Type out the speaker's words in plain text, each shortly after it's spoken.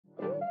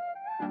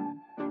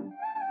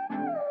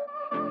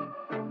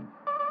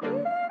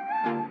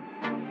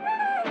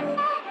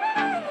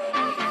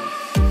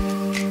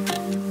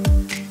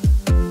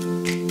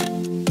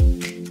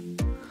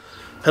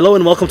Hello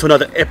and welcome to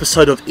another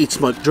episode of Eat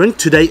Smoke Drink.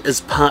 Today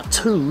is part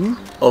 2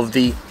 of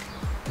the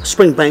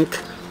Springbank,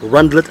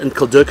 Rundlet and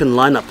Kilderkins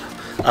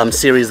lineup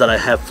series that I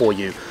have for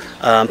you.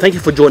 Thank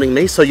you for joining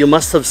me. So you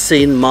must have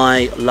seen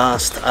my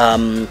last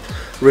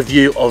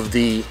review of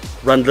the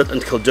Rundlet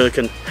and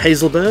Kilderkins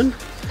Hazelburn.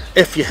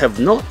 If you have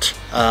not,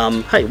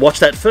 hey, watch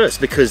that first,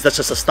 because that's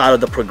just the start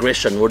of the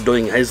progression. We're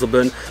doing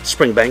Hazelburn,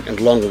 Springbank and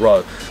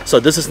Longrow.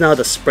 So this is now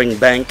the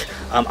Springbank.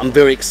 I'm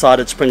very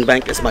excited.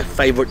 Springbank is my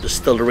favorite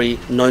distillery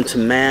known to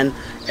man,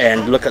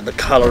 and look at the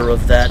color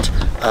of that.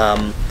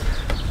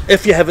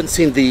 If you haven't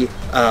seen the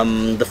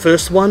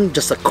first one,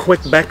 just a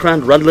quick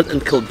background. Rundlet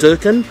and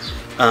Kilderkins,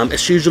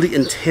 it's usually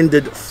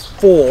intended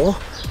for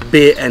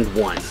beer and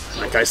wine.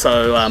 Okay,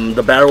 so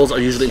the barrels are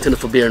usually intended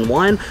for beer and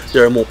wine.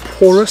 They're more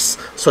porous,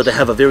 so they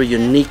have a very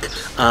unique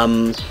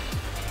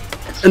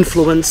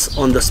influence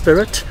on the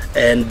spirit.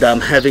 And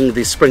having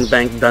the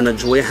Springbank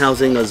dunnage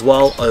warehousing as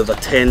well over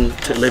 10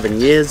 to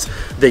 11 years,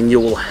 then you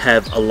will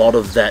have a lot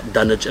of that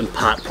dunnage in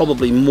part,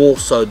 probably more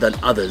so than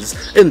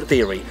others in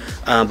theory.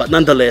 But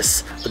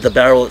nonetheless, the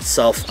barrel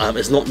itself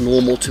is not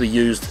normal to be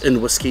used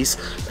in whiskies,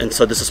 and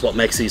so this is what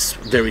makes these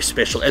very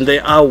special. And they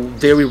are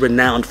very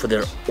renowned for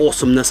their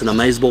awesomeness and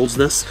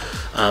amazeballs-ness.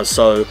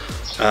 So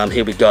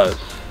here we go.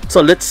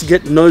 So let's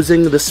get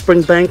nosing the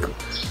Springbank,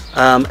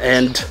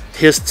 and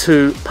here's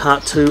to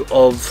part 2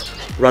 of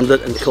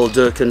Rundlet and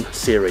Kilderkins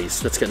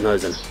series. Let's get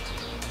nosing.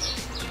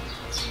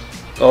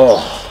 Oh,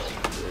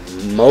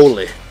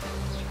 moly.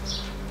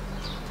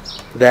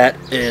 That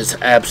is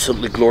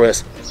absolutely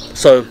glorious.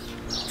 So,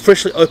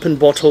 freshly opened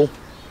bottle,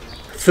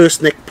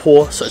 first neck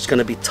pour, so it's going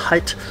to be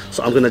tight.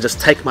 So I'm going to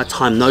just take my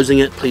time nosing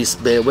it. Please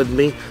bear with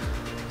me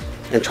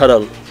and try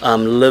to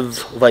live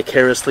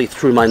vicariously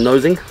through my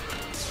nosing.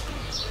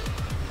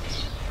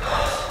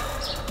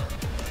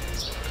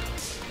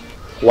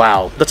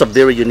 Wow, that's a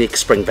very unique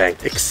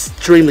Springbank,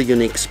 extremely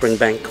unique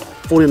Springbank,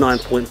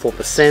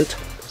 49.4%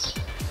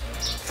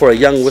 for a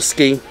young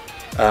whiskey.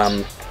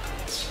 Well,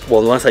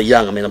 when I say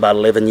young, I mean about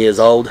 11 years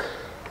old.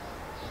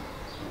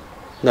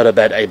 Not a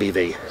bad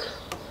ABV.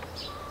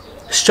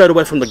 Straight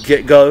away from the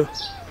get-go,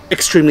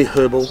 extremely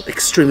herbal,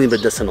 extremely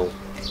medicinal.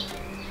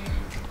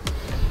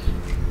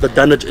 The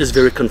dunnage is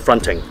very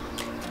confronting.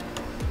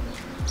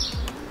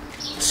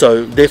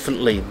 So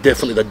definitely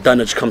the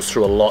dunnage comes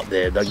through a lot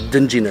there. The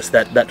dinginess,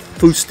 that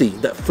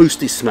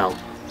foosty smell.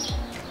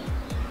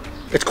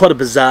 It's quite a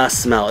bizarre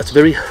smell. It's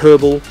very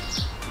herbal,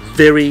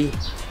 very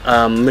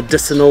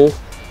medicinal,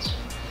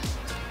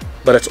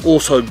 but it's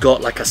also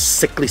got like a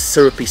sickly,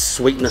 syrupy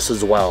sweetness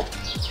as well.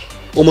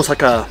 Almost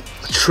like a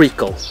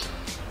treacle.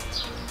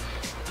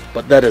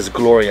 But that is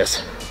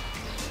glorious.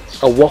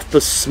 A waft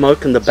of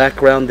smoke in the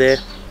background there.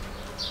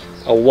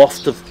 A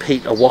waft of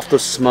peat, a waft of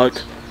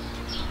smoke.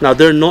 Now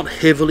they're not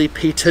heavily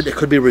peated. It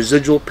could be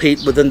residual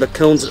peat within the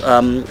kilns.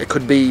 It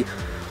could be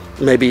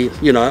maybe,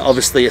 you know,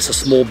 obviously it's a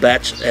small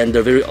batch and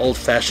they're very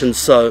old-fashioned,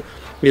 so,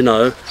 you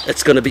know,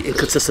 it's going to be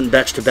inconsistent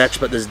batch to batch,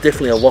 but there's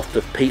definitely a waft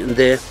of peat in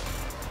there.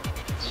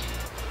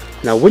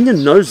 Now when you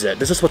nose it,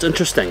 this is what's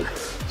interesting.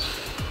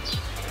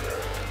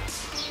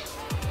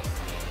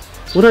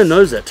 When I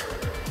nose it,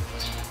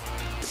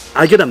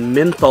 I get a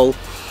menthol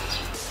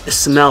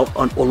smell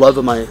all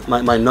over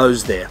my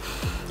nose there,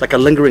 like a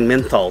lingering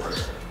menthol.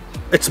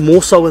 It's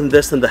more so in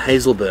this than the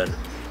Hazelburn.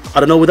 I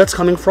don't know where that's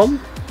coming from,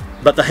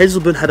 but the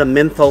Hazelburn had a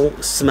menthol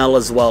smell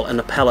as well in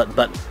the palate,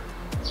 but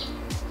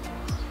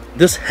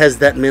this has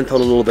that menthol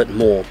a little bit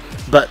more.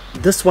 But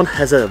this one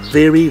has a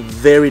very,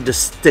 very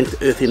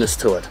distinct earthiness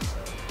to it.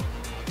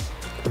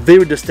 A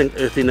very distinct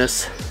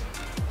earthiness,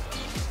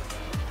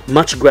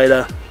 much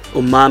greater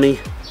umami.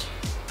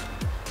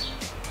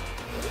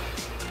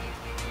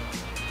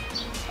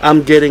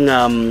 I'm getting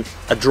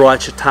a dry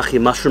shiitake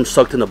mushroom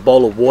soaked in a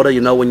bowl of water. You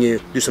know, when you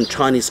do some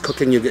Chinese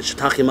cooking, you get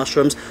shiitake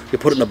mushrooms, you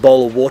put it in a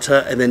bowl of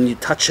water and then you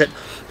touch it,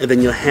 and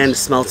then your hand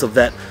smells of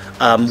that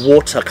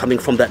water coming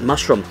from that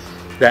mushroom.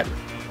 That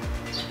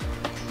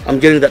I'm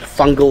getting that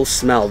fungal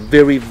smell,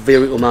 very,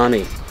 very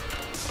umami.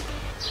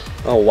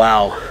 Oh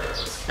wow,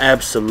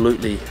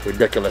 absolutely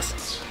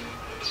ridiculous.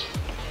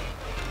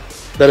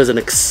 That is an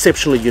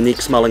exceptionally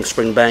unique smelling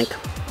Springbank.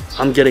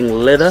 I'm getting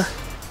leather,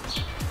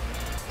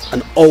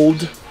 an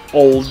old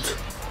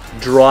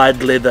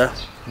dried leather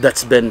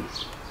that's been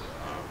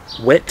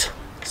wet.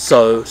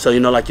 So you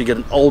know, like you get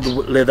an old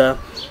leather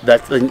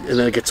that and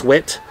then it gets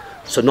wet.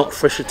 So not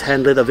freshly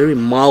tanned leather, very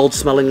mild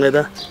smelling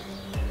leather.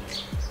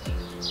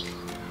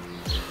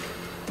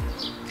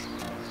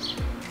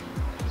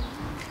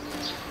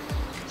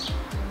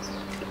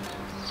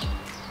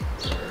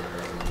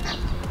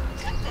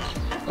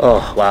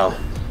 Oh wow,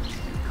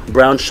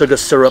 brown sugar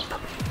syrup,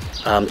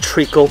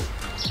 treacle.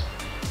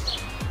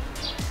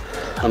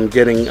 I'm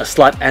getting a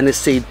slight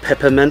aniseed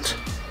peppermint.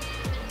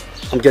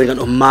 I'm getting an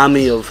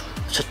umami of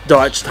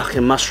dried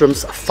shiitake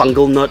mushrooms, a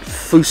fungal note,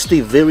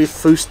 foosty, very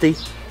foosty.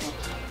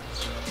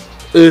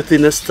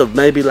 Earthiness of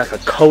maybe like a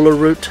cola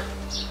root.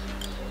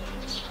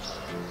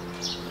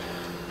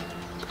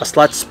 A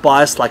slight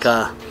spice like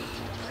a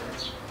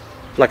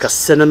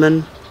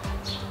cinnamon.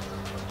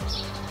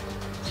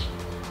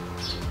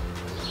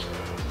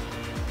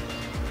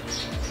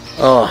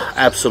 Oh,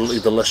 absolutely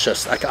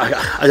delicious.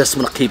 I just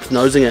want to keep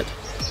nosing it.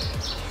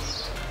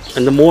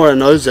 And the more I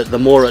nose it, the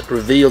more it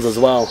reveals as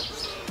well.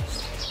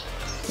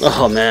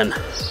 Oh man.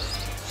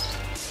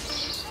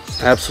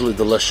 Absolutely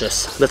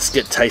delicious. Let's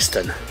get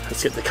tasting.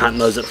 Let's get the can't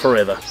nose it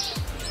forever.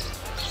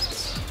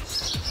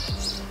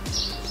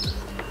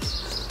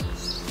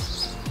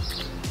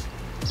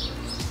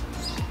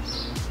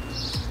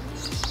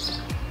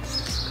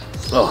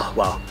 Oh,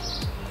 wow.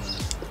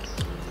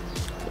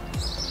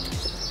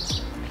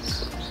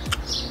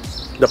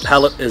 The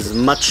palate is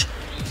much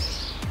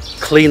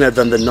cleaner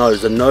than the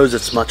nose. The nose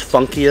is much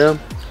funkier.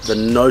 The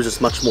nose is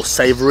much more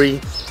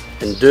savory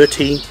and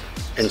dirty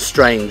and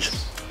strange.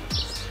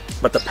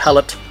 But the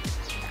palate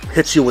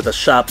hits you with a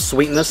sharp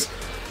sweetness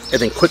and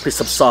then quickly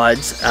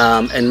subsides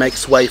and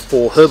makes way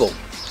for herbal.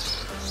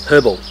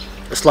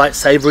 A slight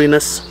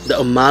savoriness. The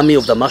umami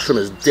of the mushroom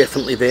is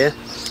definitely there.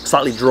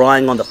 Slightly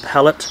drying on the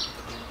palate.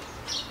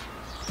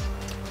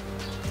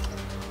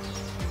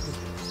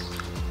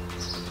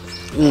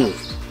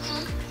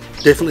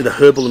 Definitely the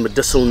herbal and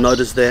medicinal note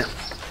is there.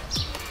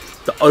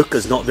 The oak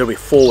is not very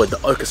forward.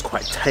 The oak is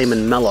quite tame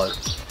and mellow.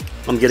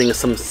 I'm getting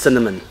some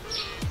cinnamon.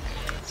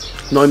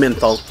 No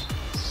menthol.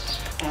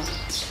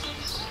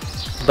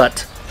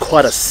 But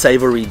quite a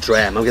savory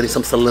dram. I'm getting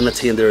some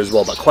salinity in there as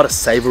well, but quite a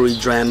savory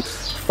dram.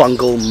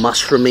 Fungal,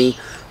 mushroomy,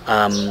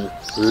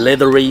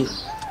 leathery.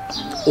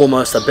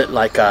 Almost a bit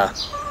like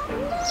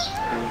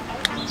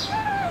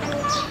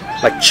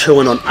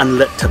chewing on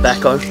unlit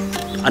tobacco.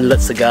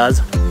 Unlit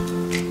cigars.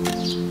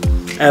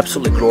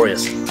 Absolutely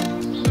glorious.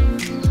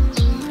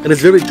 And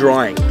it's very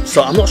drying,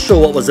 so I'm not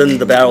sure what was in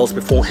the barrels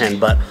beforehand,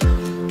 but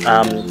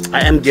I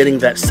am getting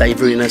that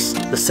savouriness,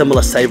 the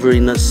similar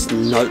savouriness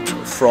note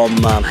from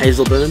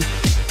Hazelburn.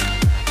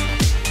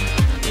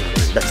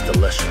 That's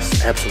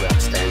delicious. Absolutely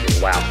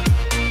outstanding. Wow.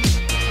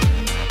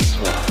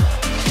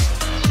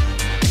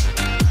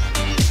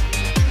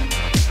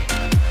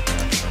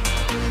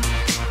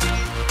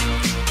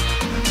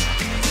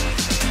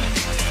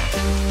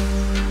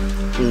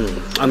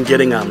 I'm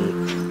getting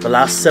the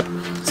last sip.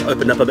 Let's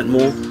open up a bit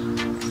more.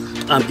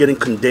 I'm getting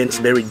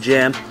condensed berry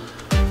jam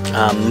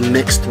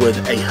mixed with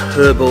a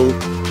herbal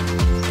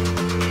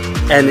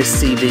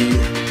aniseedy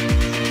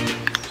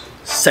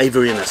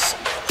savouriness.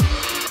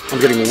 I'm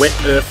getting wet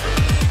earth.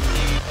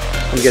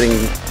 I'm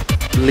getting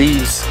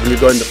leaves when you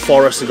go in the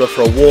forest and go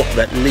for a walk,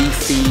 that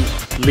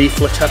leaf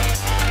litter.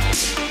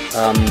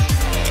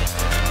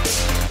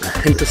 A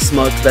hint of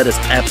smoke. That is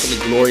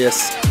absolutely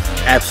glorious,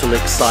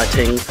 absolutely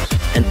exciting.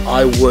 And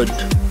I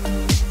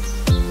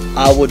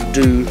would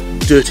do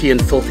dirty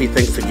and filthy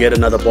things to get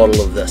another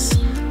bottle of this.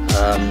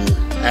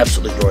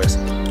 Absolutely glorious.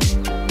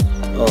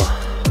 Oh,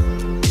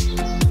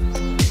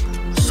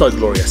 so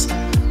glorious.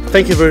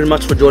 Thank you very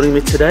much for joining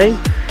me today.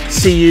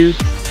 See you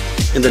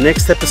in the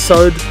next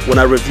episode when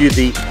I review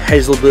the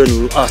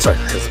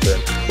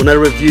when I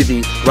review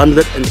the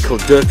Rundlet and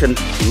Kilderkin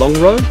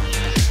Longrow,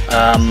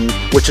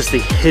 which is the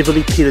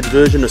heavily peated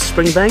version of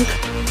Springbank.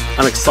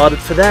 I'm excited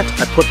for that.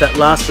 I put that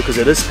last because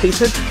it is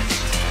peated.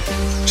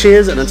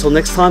 Cheers, and until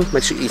next time,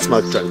 make sure you eat,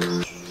 smoke, drink.